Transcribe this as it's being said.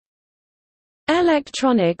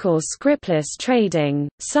Electronic or scriptless trading,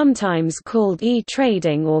 sometimes called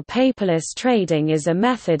e-trading or paperless trading, is a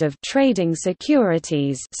method of trading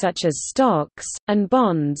securities such as stocks, and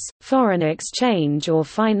bonds, foreign exchange or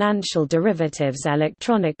financial derivatives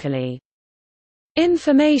electronically.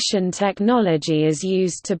 Information technology is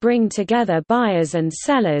used to bring together buyers and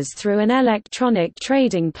sellers through an electronic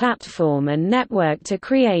trading platform and network to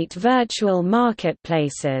create virtual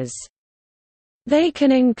marketplaces. They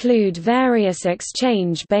can include various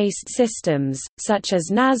exchange-based systems, such as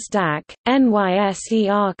NASDAQ, NYSE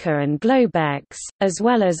Arca and Globex, as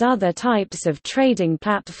well as other types of trading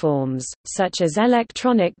platforms, such as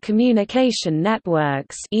electronic communication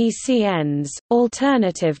networks (ECNs),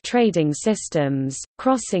 alternative trading systems,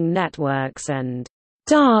 crossing networks and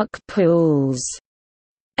dark pools.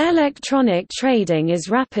 Electronic trading is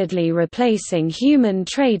rapidly replacing human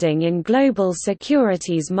trading in global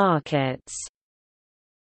securities markets.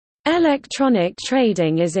 Electronic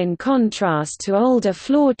trading is in contrast to older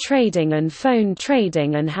floor trading and phone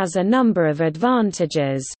trading and has a number of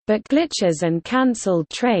advantages, but glitches and cancelled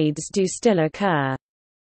trades do still occur.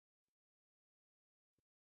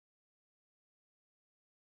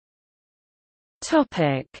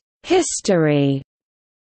 History.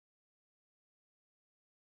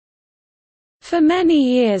 For many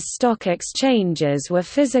years, stock exchanges were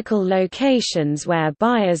physical locations where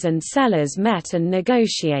buyers and sellers met and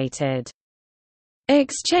negotiated.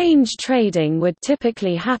 Exchange trading would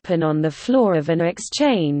typically happen on the floor of an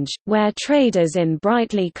exchange, where traders in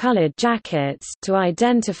brightly colored jackets to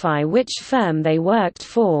identify which firm they worked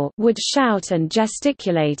for would shout and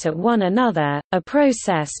gesticulate at one another, a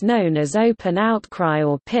process known as open outcry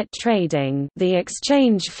or pit trading. The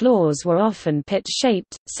exchange floors were often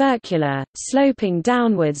pit-shaped, circular, sloping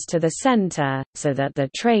downwards to the center, so that the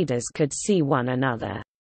traders could see one another.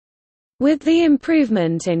 With the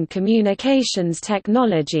improvement in communications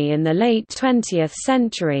technology in the late 20th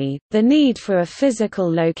century, the need for a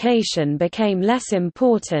physical location became less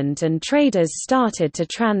important and traders started to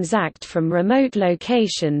transact from remote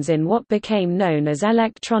locations in what became known as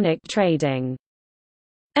electronic trading.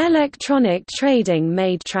 Electronic trading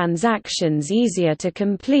made transactions easier to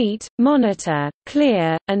complete, monitor,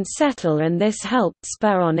 clear, and settle, and this helped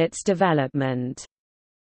spur on its development.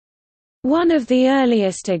 One of the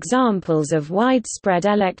earliest examples of widespread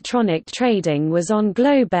electronic trading was on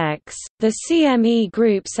Globex, the CME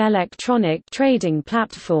Group's electronic trading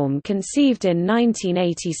platform conceived in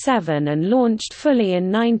 1987 and launched fully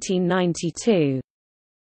in 1992.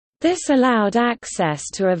 This allowed access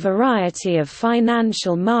to a variety of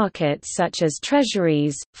financial markets such as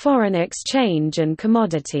treasuries, foreign exchange and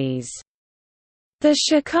commodities. The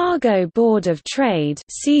Chicago Board of Trade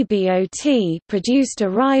 (CBOT) produced a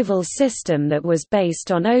rival system that was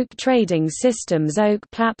based on Oak Trading Systems' Oak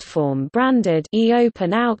platform branded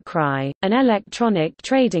eOpen Outcry, an electronic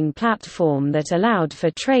trading platform that allowed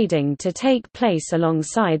for trading to take place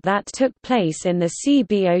alongside that took place in the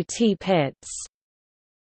CBOT pits.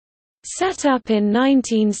 Set up in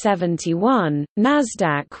 1971,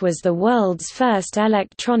 NASDAQ was the world's first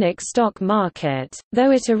electronic stock market, though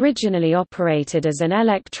it originally operated as an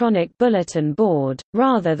electronic bulletin board,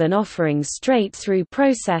 rather than offering straight-through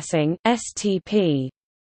processing (STP).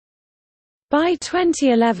 By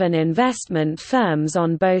 2011, investment firms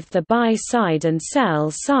on both the buy side and sell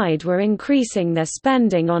side were increasing their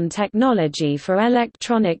spending on technology for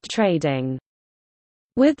electronic trading.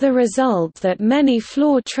 With the result that many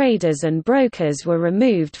floor traders and brokers were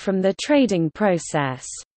removed from the trading process.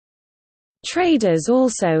 Traders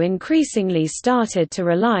also increasingly started to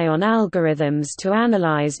rely on algorithms to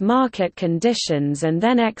analyze market conditions and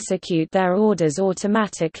then execute their orders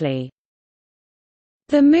automatically.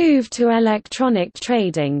 The move to electronic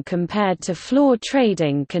trading compared to floor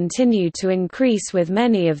trading continued to increase, with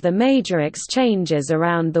many of the major exchanges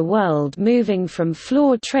around the world moving from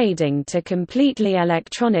floor trading to completely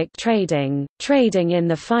electronic trading. Trading in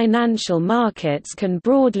the financial markets can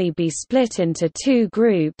broadly be split into two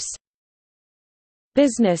groups.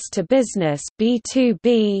 Business-to-business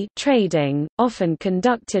 (B2B) trading, often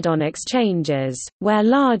conducted on exchanges, where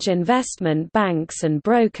large investment banks and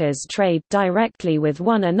brokers trade directly with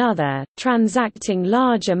one another, transacting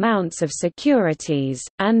large amounts of securities,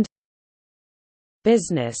 and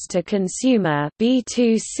business-to-consumer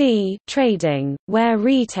 (B2C) trading, where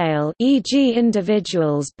retail, e.g.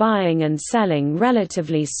 individuals buying and selling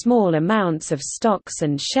relatively small amounts of stocks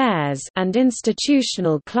and shares, and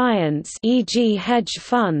institutional clients, e.g. hedge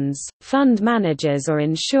funds, fund managers or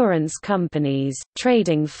insurance companies,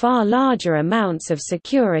 trading far larger amounts of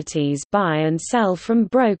securities buy and sell from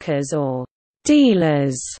brokers or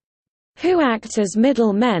dealers, who act as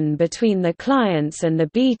middlemen between the clients and the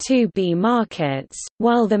B2B markets.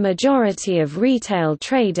 While the majority of retail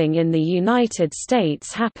trading in the United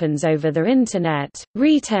States happens over the Internet,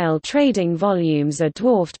 retail trading volumes are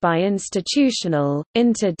dwarfed by institutional,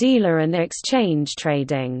 inter-dealer and exchange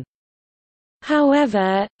trading.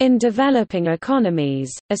 However, in developing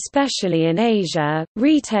economies, especially in Asia,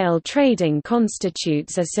 retail trading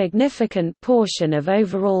constitutes a significant portion of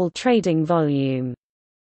overall trading volume.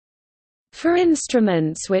 For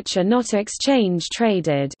instruments which are not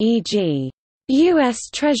exchange-traded, e.g., U.S.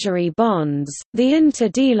 Treasury bonds, the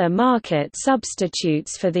inter-dealer market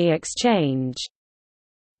substitutes for the exchange.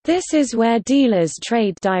 This is where dealers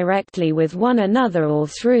trade directly with one another or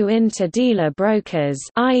through inter-dealer brokers,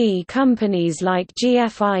 i.e. companies like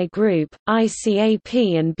GFI Group,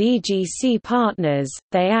 ICAP and BGC Partners.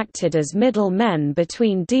 They acted as middlemen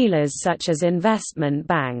between dealers such as investment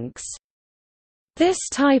banks. This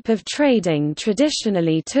type of trading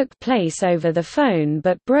traditionally took place over the phone,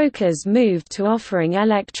 but brokers moved to offering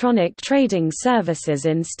electronic trading services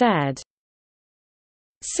instead.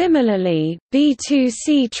 Similarly,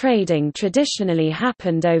 B2C trading traditionally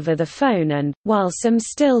happened over the phone and, while some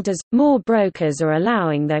still does, more brokers are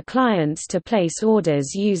allowing their clients to place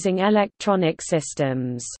orders using electronic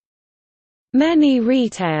systems. Many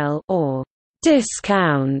retail or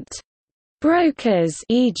discount brokers,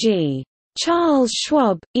 e.g., Charles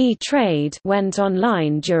Schwab, E-Trade, went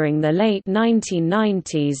online during the late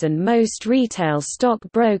 1990s, and most retail stock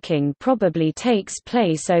broking probably takes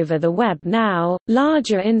place over the web now.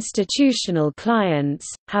 Larger institutional clients,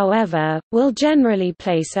 however, will generally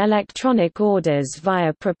place electronic orders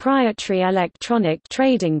via proprietary electronic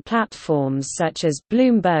trading platforms such as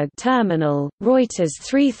Bloomberg Terminal, Reuters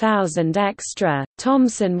 3000 Extra,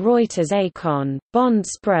 Thomson Reuters Acon,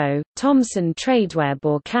 BondSpro, Thomson Tradeweb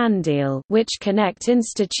or CanDeal, which connect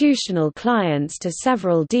institutional clients to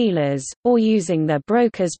several dealers, or using their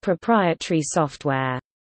broker's proprietary software.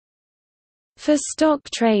 For stock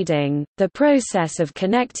trading, the process of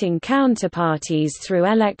connecting counterparties through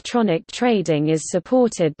electronic trading is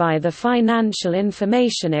supported by the Financial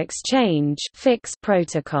Information Exchange (FIX)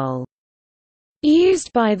 protocol.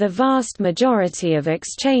 Used by the vast majority of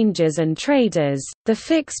exchanges and traders, the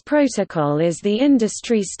FIX protocol is the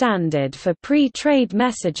industry standard for pre-trade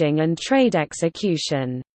messaging and trade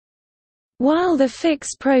execution. While the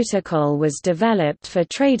FIX protocol was developed for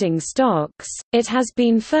trading stocks, it has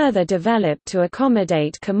been further developed to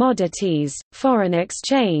accommodate commodities, foreign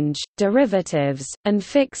exchange, derivatives, and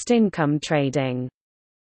fixed income trading.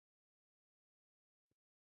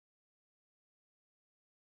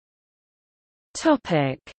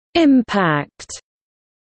 Impact.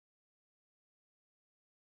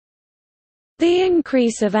 The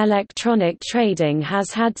increase of electronic trading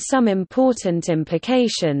has had some important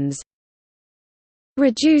implications.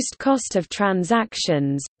 Reduced cost of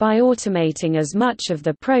transactions, by automating as much of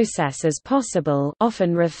the process as possible,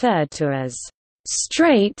 often referred to as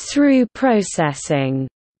straight-through processing,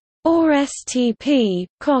 or STP,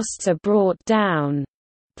 costs are brought down.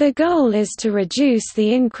 The goal is to reduce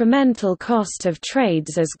the incremental cost of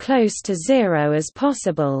trades as close to zero as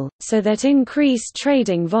possible, so that increased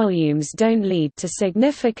trading volumes don't lead to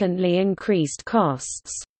significantly increased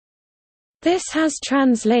costs. This has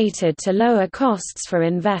translated to lower costs for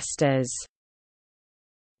investors.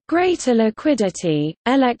 Greater liquidity.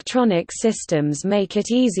 Electronic systems make it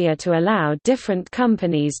easier to allow different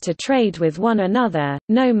companies to trade with one another,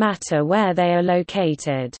 no matter where they are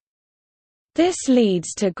located. This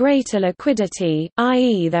leads to greater liquidity,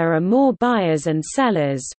 i.e. there are more buyers and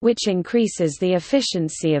sellers, which increases the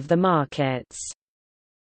efficiency of the markets.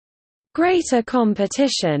 Greater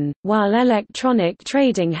competition. While electronic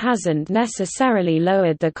trading hasn't necessarily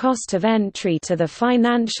lowered the cost of entry to the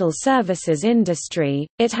financial services industry,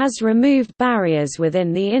 it has removed barriers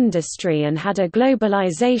within the industry and had a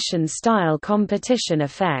globalization-style competition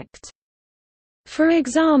effect. For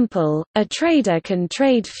example, a trader can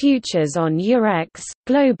trade futures on Eurex,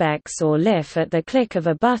 Globex or LIF at the click of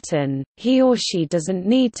a button. He or she doesn't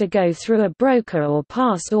need to go through a broker or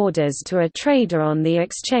pass orders to a trader on the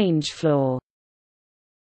exchange floor.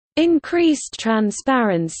 Increased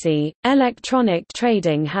transparency. Electronic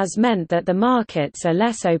trading has meant that the markets are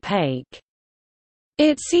less opaque.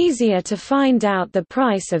 It's easier to find out the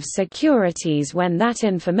price of securities when that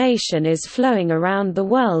information is flowing around the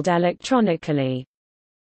world electronically.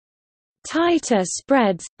 Tighter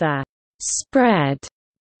spreads. The spread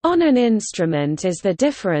on an instrument is the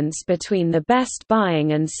difference between the best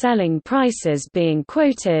buying and selling prices being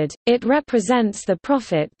quoted. It represents the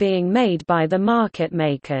profit being made by the market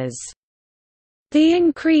makers. The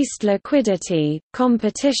increased liquidity,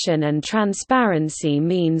 competition and transparency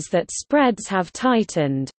means that spreads have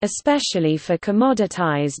tightened, especially for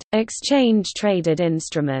commoditized, exchange-traded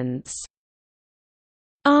instruments.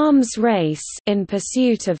 Arms race in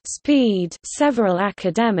pursuit of speed. Several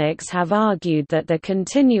academics have argued that the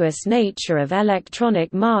continuous nature of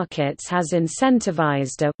electronic markets has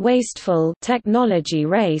incentivized a wasteful technology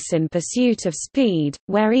race in pursuit of speed,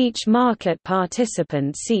 where each market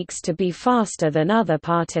participant seeks to be faster than other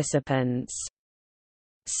participants.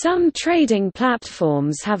 Some trading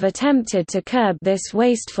platforms have attempted to curb this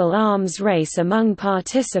wasteful arms race among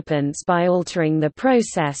participants by altering the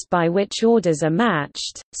process by which orders are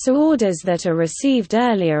matched, so orders that are received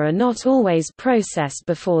earlier are not always processed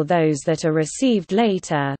before those that are received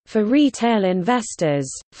later. For retail investors,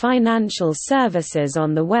 financial services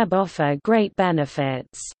on the web offer great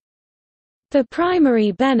benefits. The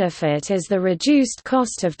primary benefit is the reduced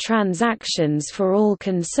cost of transactions for all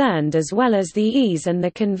concerned as well as the ease and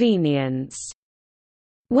the convenience.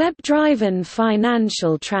 Web-driven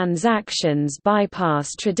financial transactions bypass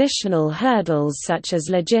traditional hurdles such as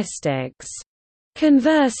logistics.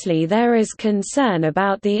 Conversely, there is concern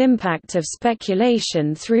about the impact of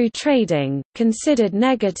speculation through trading, considered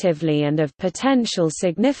negatively, and of potential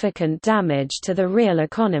significant damage to the real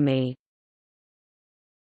economy.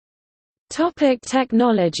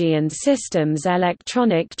 Technology and systems.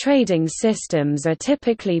 Electronic trading systems are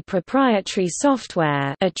typically proprietary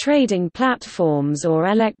software trading platforms or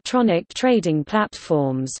electronic trading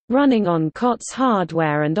platforms, running on COTS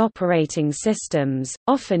hardware and operating systems,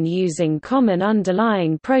 often using common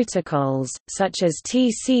underlying protocols, such as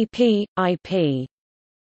TCP, IP.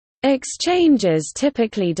 Exchanges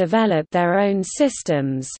typically develop their own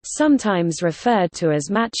systems, sometimes referred to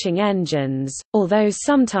as matching engines, although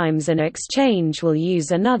sometimes an exchange will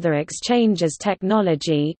use another exchange's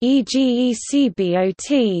technology, e.g.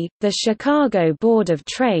 ECBOT. The Chicago Board of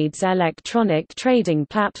Trade's electronic trading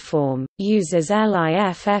platform uses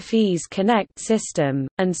LIFFE's Connect system,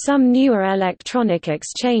 and some newer electronic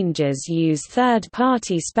exchanges use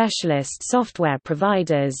third-party specialist software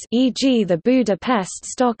providers, e.g. the Budapest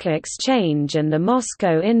Stock Exchange and the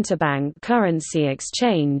Moscow Interbank Currency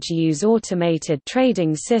Exchange use automated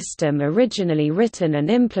trading system originally written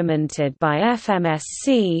and implemented by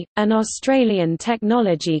FMSC, an Australian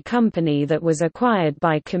technology company that was acquired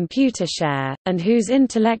by Computershare, and whose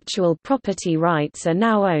intellectual property rights are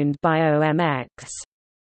now owned by OMX.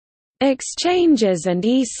 Exchanges and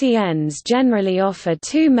ECNs generally offer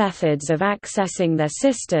two methods of accessing their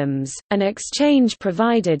systems, an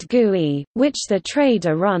exchange-provided GUI, which the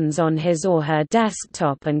trader runs on his or her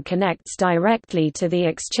desktop and connects directly to the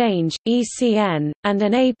exchange, ECN, and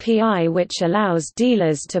an API which allows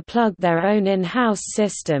dealers to plug their own in-house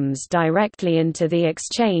systems directly into the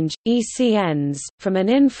exchange, ECNs. From an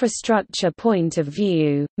infrastructure point of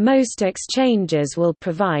view, most exchanges will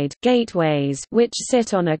provide gateways which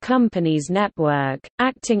sit on a company's network,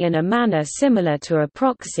 acting in a manner similar to a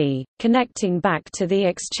proxy, connecting back to the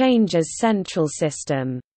exchange's central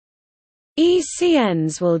system.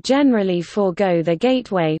 ECNs will generally forego the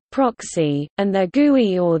gateway, proxy, and their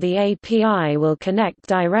GUI or the API will connect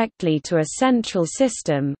directly to a central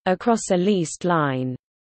system, across a leased line.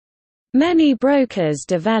 Many brokers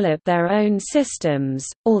develop their own systems,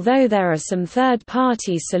 although there are some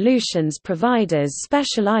third-party solutions providers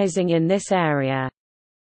specializing in this area.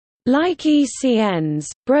 Like ECNs,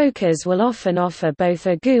 brokers will often offer both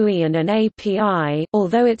a GUI and an API,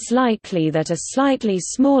 although it's likely that a slightly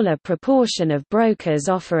smaller proportion of brokers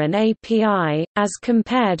offer an API, as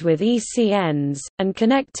compared with ECNs, and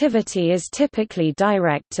connectivity is typically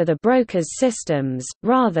direct to the broker's systems,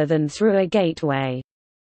 rather than through a gateway.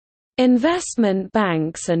 Investment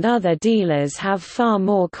banks and other dealers have far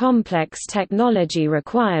more complex technology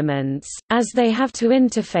requirements, as they have to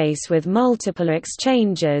interface with multiple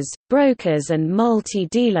exchanges, brokers and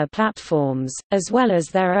multi-dealer platforms, as well as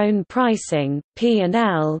their own pricing,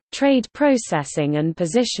 P&L, trade processing and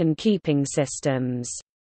position-keeping systems.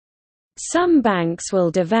 Some banks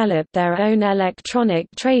will develop their own electronic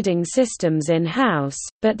trading systems in-house,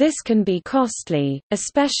 but this can be costly,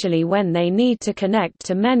 especially when they need to connect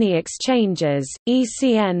to many exchanges,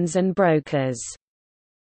 ECNs and brokers.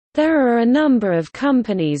 There are a number of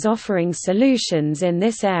companies offering solutions in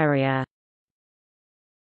this area.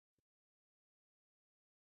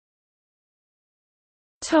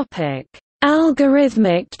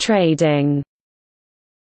 Algorithmic trading.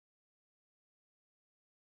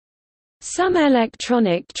 Some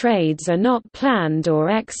electronic trades are not planned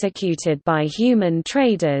or executed by human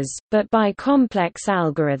traders, but by complex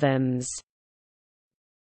algorithms.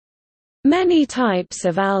 Many types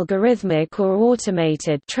of algorithmic or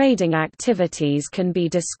automated trading activities can be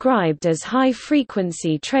described as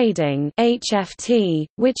high-frequency trading (HFT),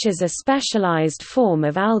 which is a specialized form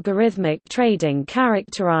of algorithmic trading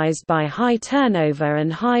characterized by high turnover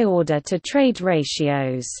and high order-to-trade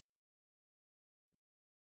ratios.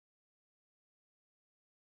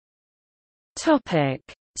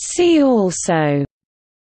 See also: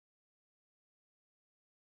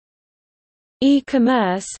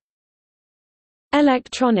 E-commerce,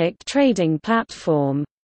 electronic trading platform,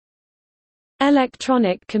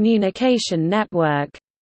 electronic communication network,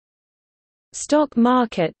 stock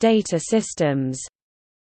market data systems,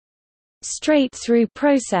 straight-through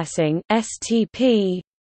processing (STP),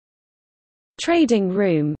 trading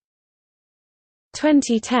room,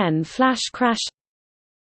 2010 flash crash,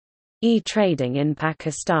 e-trading in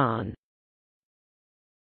Pakistan.